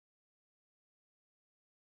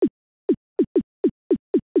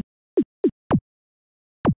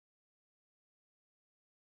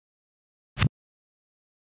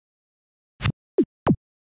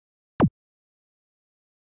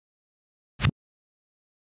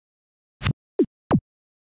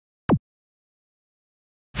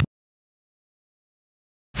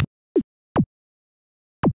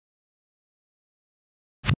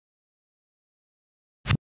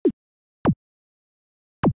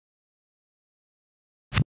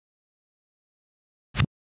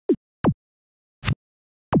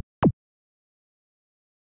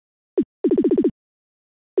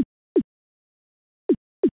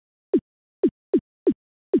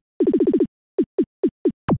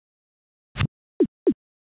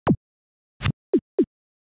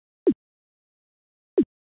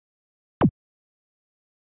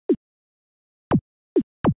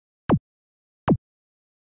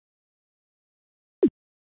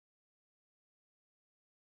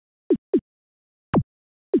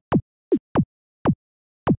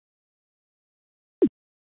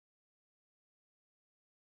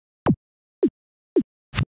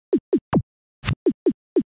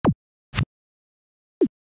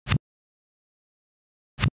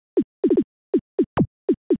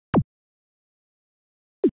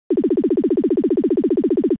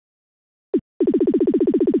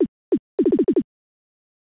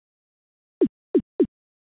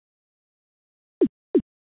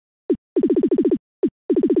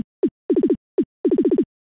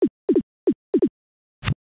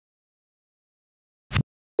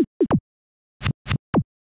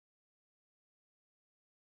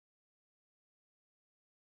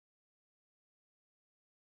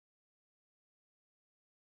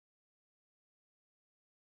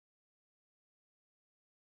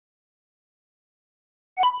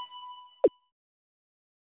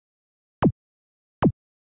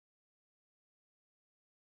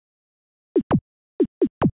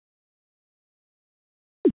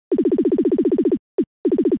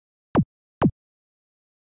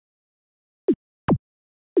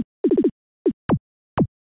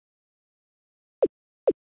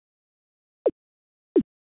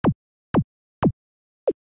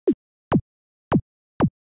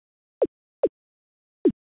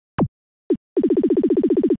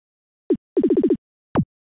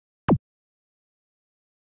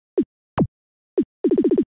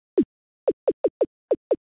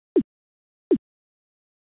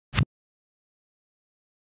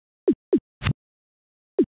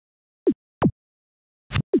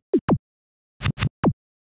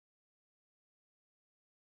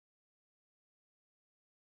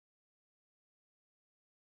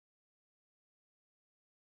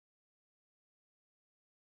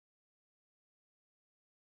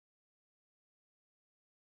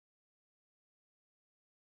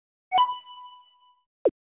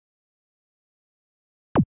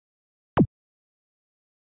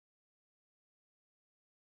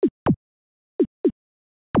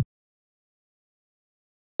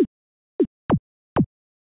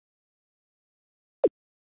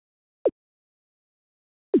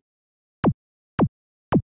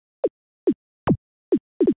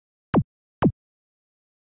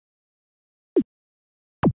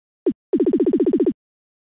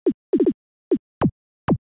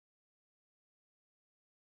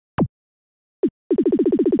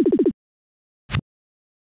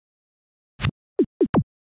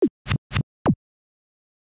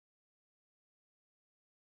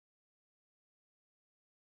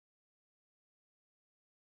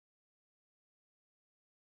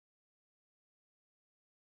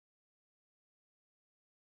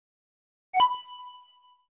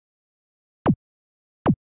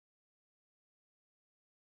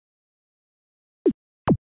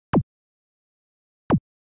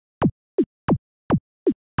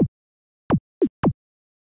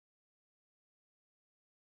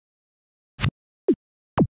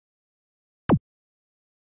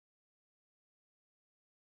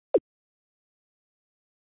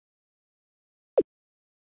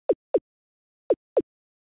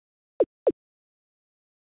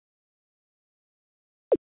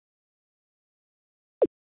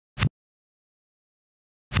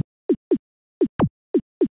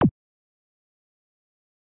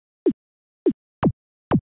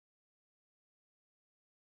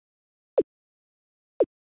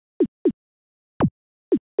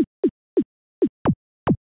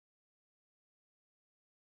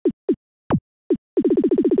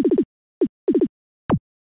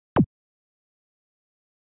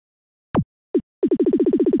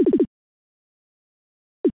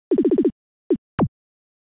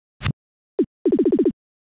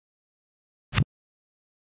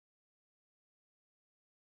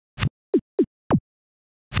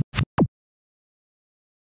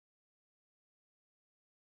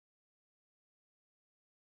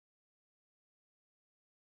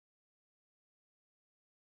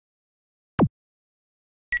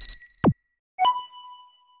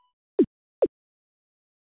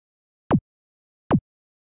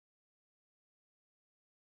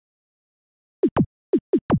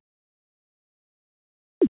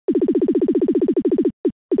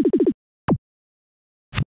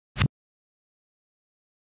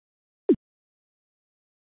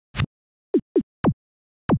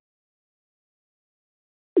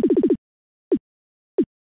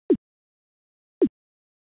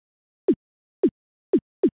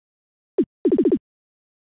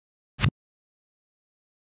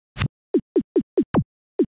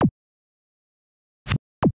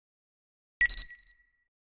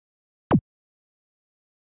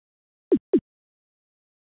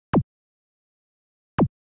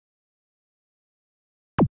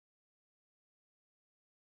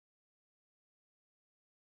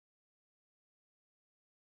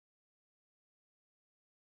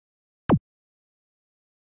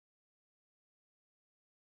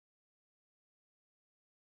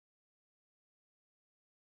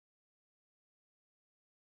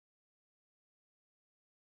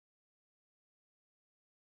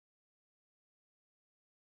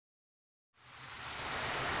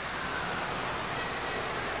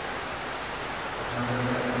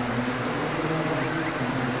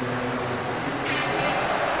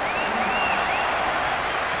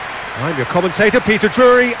I'm your commentator, Peter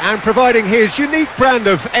Drury, and providing his unique brand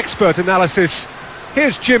of expert analysis,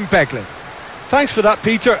 here's Jim Beglin. Thanks for that,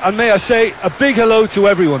 Peter, and may I say a big hello to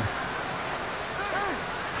everyone.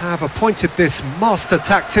 Have appointed this master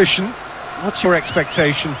tactician. What's your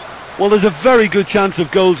expectation? Well, there's a very good chance of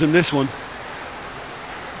goals in this one.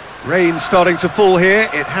 Rain starting to fall here.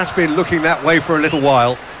 It has been looking that way for a little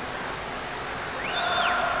while.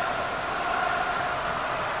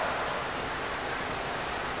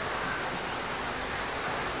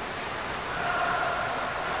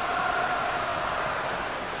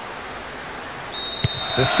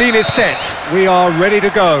 The scene is set. We are ready to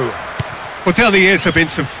go. Well, down the years have been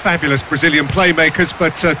some fabulous Brazilian playmakers,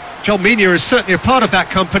 but Jalminha is certainly a part of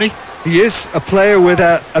that company. He is a player with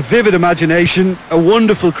a vivid imagination, a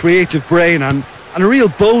wonderful creative brain, and a real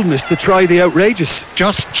boldness to try the outrageous.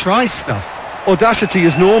 Just try stuff. Audacity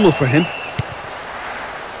is normal for him.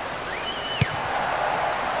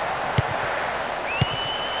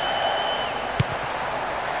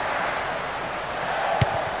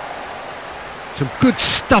 Some good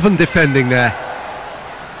stubborn defending there.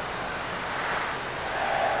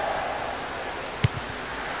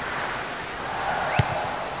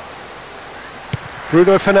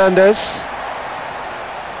 Bruno Fernandes.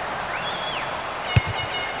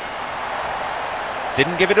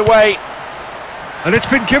 Didn't give it away. And it's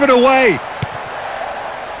been given away.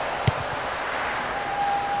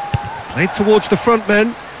 Played towards the front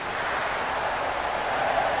men.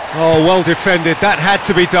 Oh, well defended. That had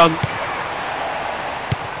to be done.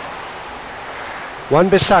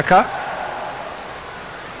 Wan-Bissaka.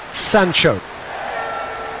 Sancho.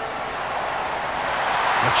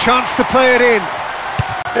 A chance to play it in.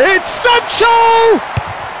 It's Sancho!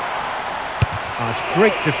 That's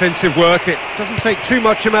great defensive work. It doesn't take too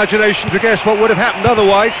much imagination to guess what would have happened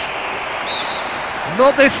otherwise.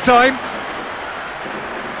 Not this time.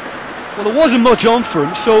 Well, there wasn't much on for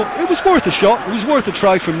him, so it was worth a shot. It was worth a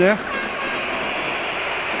try from there.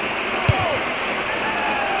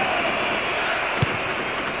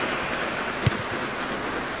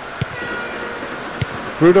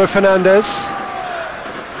 Bruno Fernandes.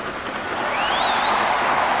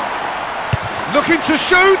 Looking to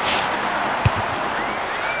shoot!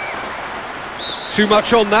 Too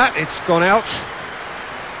much on that, it's gone out.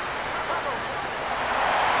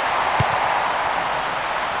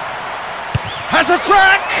 Has a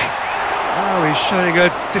crack! Oh, he's showing a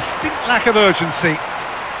distinct lack of urgency.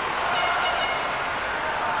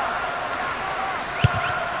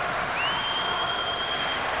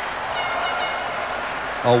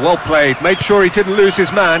 Oh, well played. Made sure he didn't lose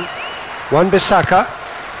his man. Wan-Bissaka.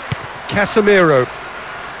 Casemiro.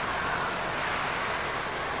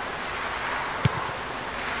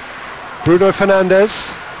 Bruno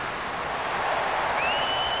Fernandes.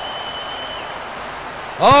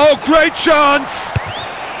 Oh, great chance!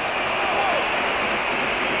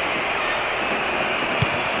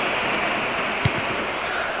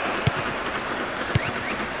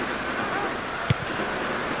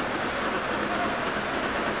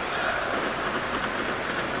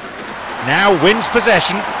 Now wins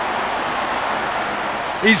possession.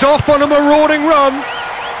 He's off on a marauding run.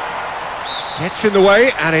 Gets in the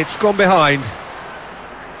way and it's gone behind.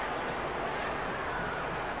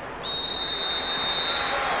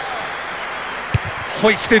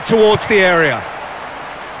 Hoisted towards the area.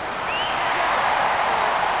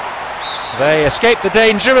 They escape the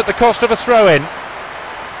danger at the cost of a throw-in.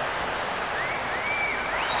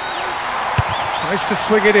 Tries to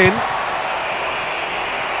swing it in.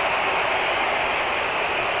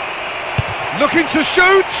 Looking to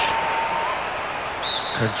shoot!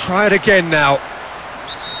 Can try it again now.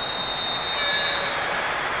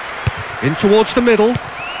 In towards the middle.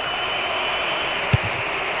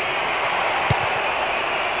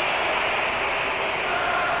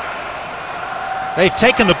 They've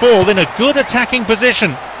taken the ball in a good attacking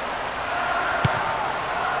position.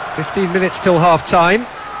 15 minutes till half-time.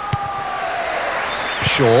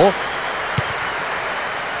 Shaw.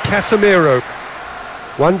 Casemiro.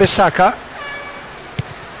 Wan-Bissaka.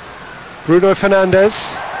 Bruno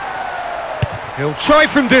Fernandes. He'll try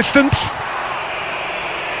from distance.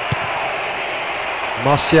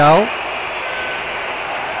 Martial.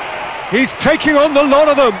 He's taking on the lot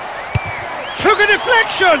of them. Took a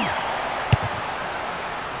deflection.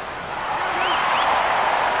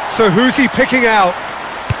 So who's he picking out?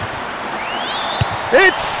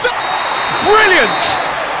 It's brilliant!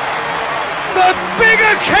 The big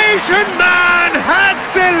occasion man has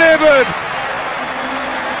delivered!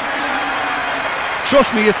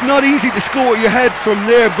 Trust me, it's not easy to score your head from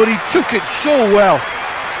there, but he took it so well.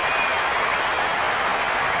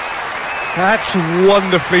 That's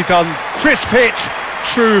wonderfully done. Crisp hit,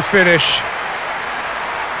 true finish.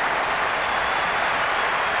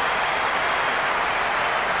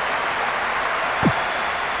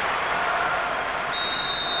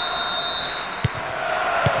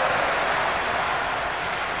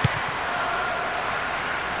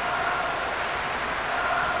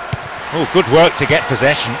 Oh, good work to get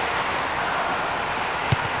possession.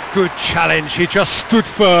 Good challenge, he just stood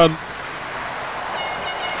firm.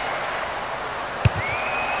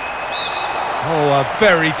 Oh, a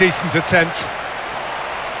very decent attempt.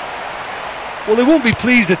 Well, they won't be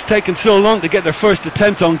pleased it's taken so long to get their first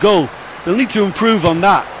attempt on goal. They'll need to improve on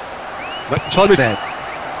that. McTominay,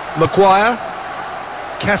 Maguire,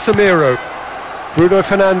 Casemiro, Bruno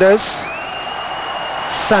Fernandes,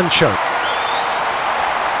 Sancho.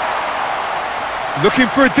 Looking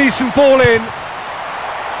for a decent ball in.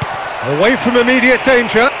 Away from immediate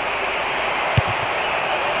danger.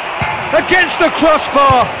 Against the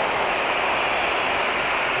crossbar.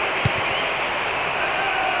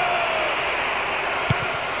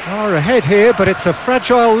 Are ahead here, but it's a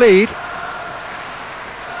fragile lead.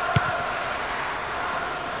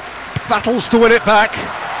 Battles to win it back.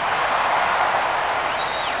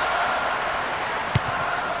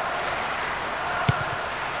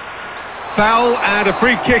 Foul and a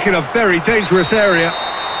free kick in a very dangerous area.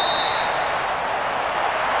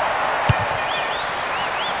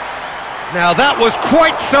 Now that was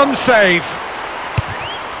quite some save.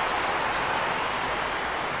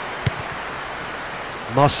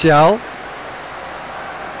 Martial.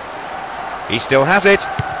 He still has it.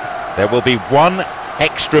 There will be 1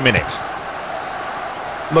 extra minute.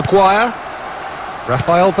 Maguire.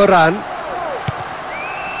 Rafael Varane.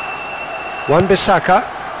 Wan-Bissaka.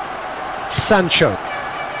 Sancho.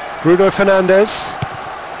 Bruno Fernandes.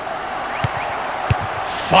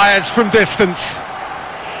 Fires from distance.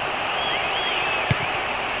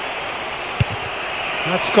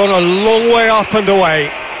 That's gone a long way up and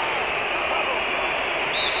away.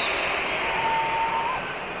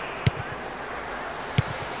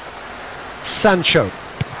 Sancho.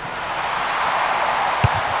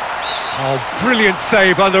 Oh, brilliant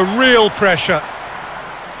save under real pressure.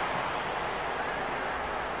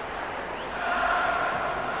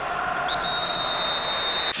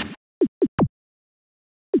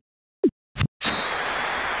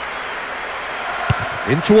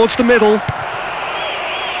 In towards the middle.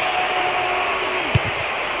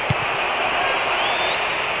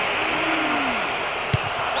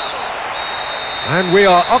 And we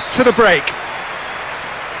are up to the break.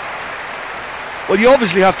 Well, you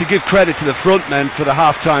obviously have to give credit to the front men for the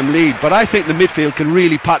half-time lead, but I think the midfield can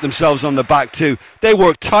really pat themselves on the back too. They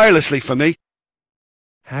work tirelessly for me.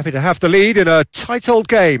 Happy to have the lead in a tight old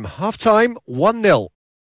game. Half-time, 1-0.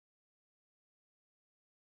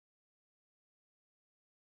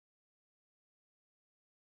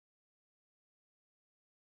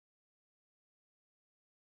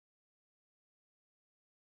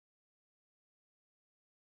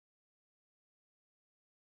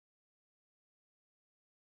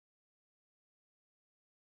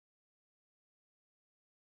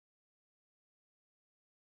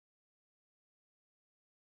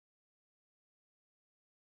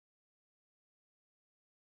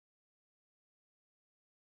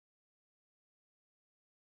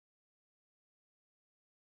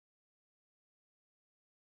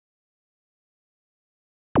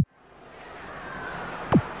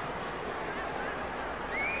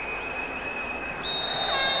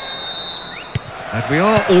 And we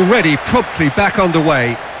are already promptly back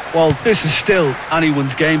underway. Well, this is still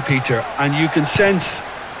anyone's game, Peter, and you can sense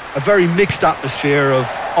a very mixed atmosphere of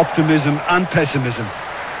optimism and pessimism.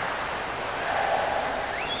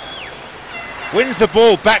 Wins the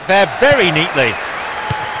ball back there very neatly.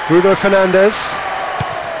 Bruno Fernandes.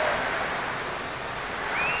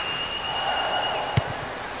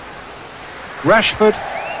 Rashford.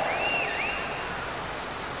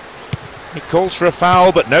 He calls for a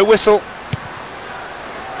foul, but no whistle.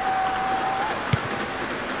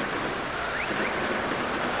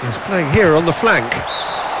 He's playing here on the flank.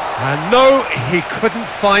 And no, he couldn't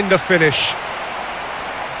find the finish.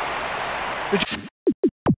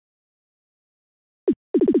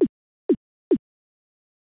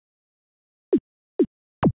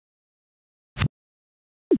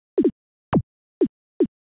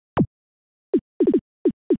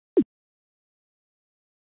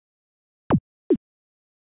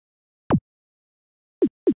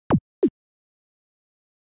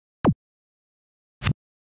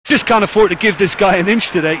 Just can't afford to give this guy an inch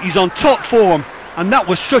today. He's on top form, and that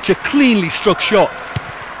was such a cleanly struck shot.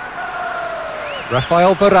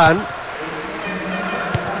 Rafael Varane.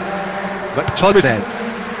 McTominay.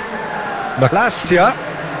 Malacia.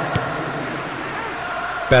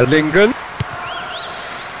 Bellingham.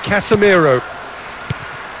 Casemiro.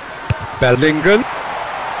 Bellingham.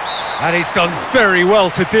 And he's done very well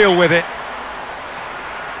to deal with it.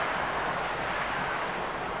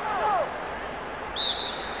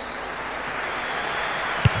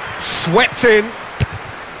 Swept in.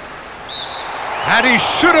 And he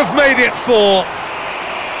should have made it 4.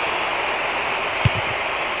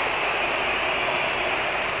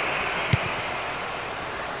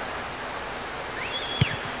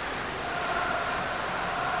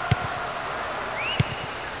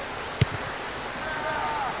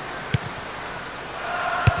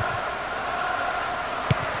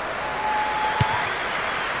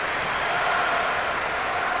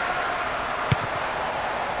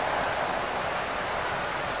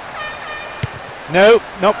 No,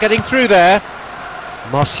 not getting through there.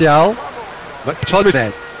 Martial.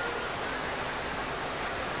 McTominay.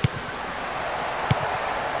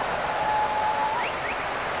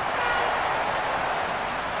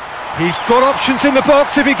 He's got options in the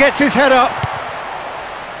box if he gets his head up.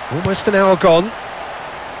 Almost an hour gone.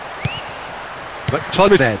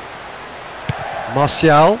 McTominay.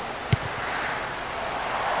 Martial.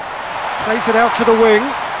 Plays it out to the wing.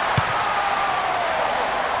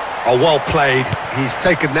 Oh, well played. He's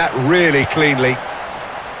taken that really cleanly.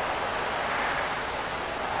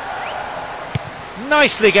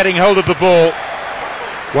 Nicely getting hold of the ball.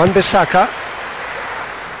 Wan-Bissaka.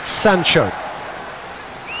 Sancho.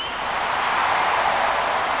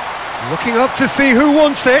 Looking up to see who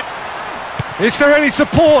wants it. Is there any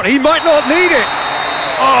support? He might not need it.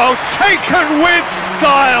 Oh, taken with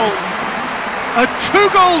style. A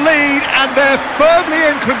 2-goal lead and they're firmly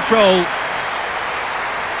in control.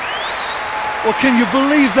 Well, can you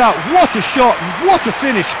believe that? What a shot and what a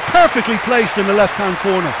finish. Perfectly placed in the left-hand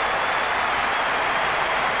corner.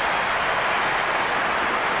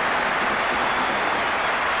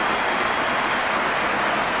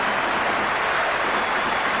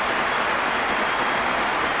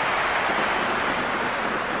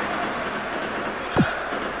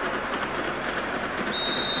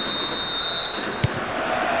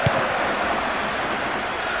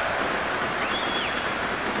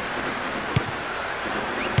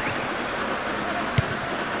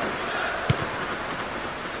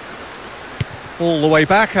 All the way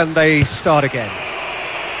back and they start again.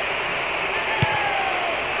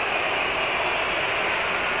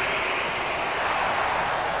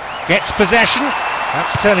 Gets possession.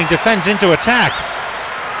 That's turning defence into attack.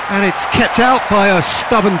 And it's kept out by a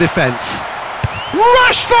stubborn defence.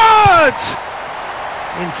 Rashford!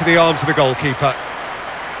 Into the arms of the goalkeeper.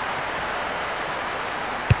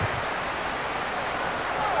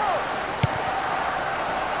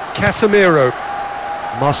 Casemiro.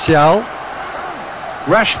 Martial.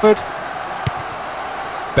 Rashford.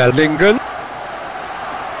 Bellingham.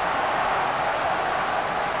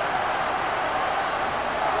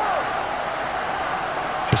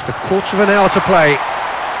 Just a quarter of an hour to play.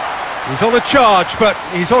 He's on a charge, but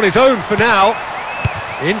he's on his own for now.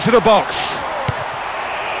 Into the box.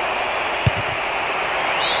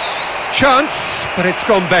 Chance, but it's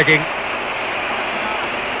gone begging.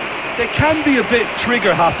 They can be a bit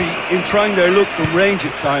trigger-happy in trying their luck from range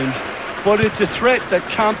at times, but it's a threat that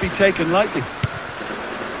can't be taken lightly.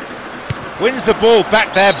 Wins the ball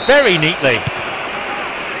back there very neatly.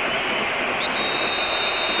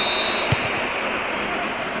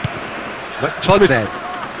 McTominay.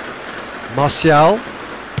 Martial.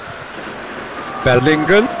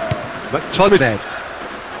 Bellingham. McTominay.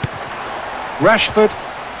 Rashford.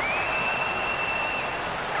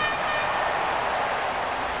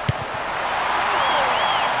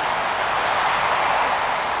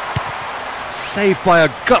 Saved by a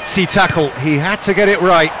gutsy tackle. He had to get it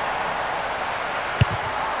right.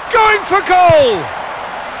 Going for goal!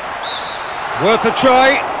 Worth a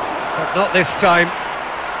try, but not this time.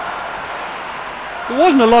 There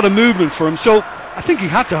wasn't a lot of movement for him, so I think he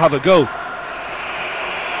had to have a go.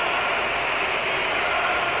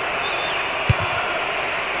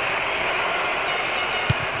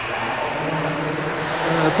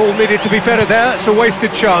 The ball needed to be better there. It's a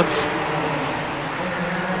wasted chance.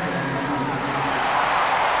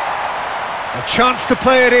 A chance to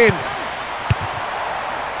play it in.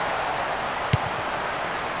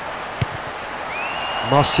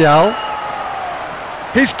 Martial.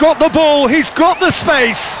 He's got the ball, he's got the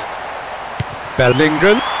space.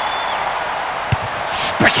 Bellingham.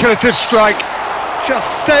 Speculative strike.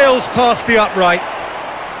 Just sails past the upright.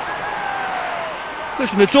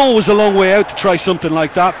 Listen, it's always a long way out to try something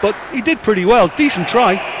like that, but he did pretty well. Decent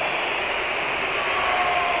try.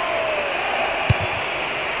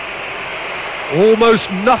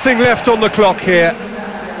 Almost nothing left on the clock here.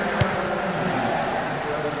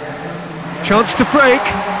 Chance to break.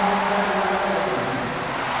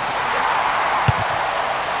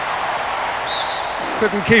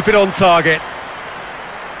 Couldn't keep it on target.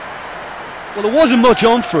 Well, there wasn't much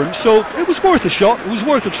on for him, so it was worth a shot. It was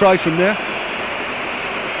worth a try from there.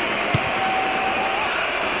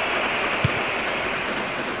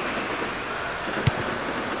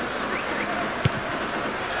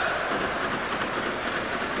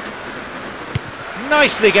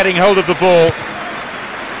 Nicely getting hold of the ball.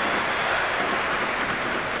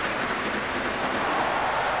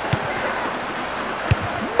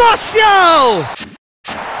 Martial!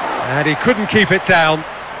 And he couldn't keep it down.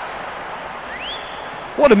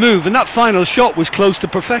 What a move, and that final shot was close to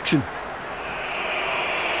perfection.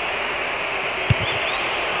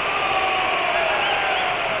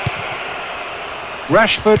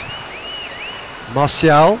 Rashford.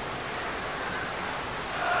 Martial.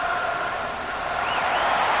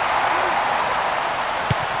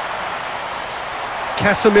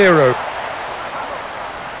 Casemiro.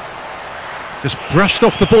 Just brushed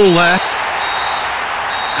off the ball there.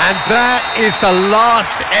 And that is the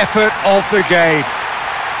last effort of the game.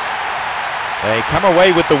 They come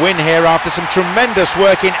away with the win here after some tremendous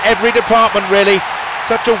work in every department, really.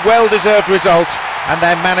 Such a well-deserved result, and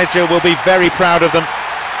their manager will be very proud of them.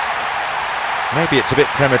 Maybe it's a bit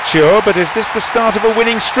premature, but is this the start of a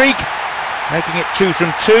winning streak? Making it 2 from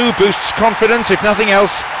 2 boosts confidence, if nothing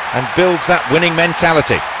else, and builds that winning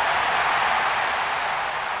mentality.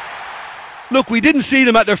 Look, we didn't see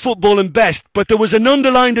them at their footballing best, but there was an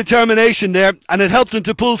underlying determination there, and it helped them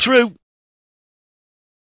to pull through.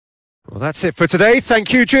 Well, that's it for today.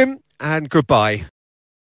 Thank you, Jim, and goodbye.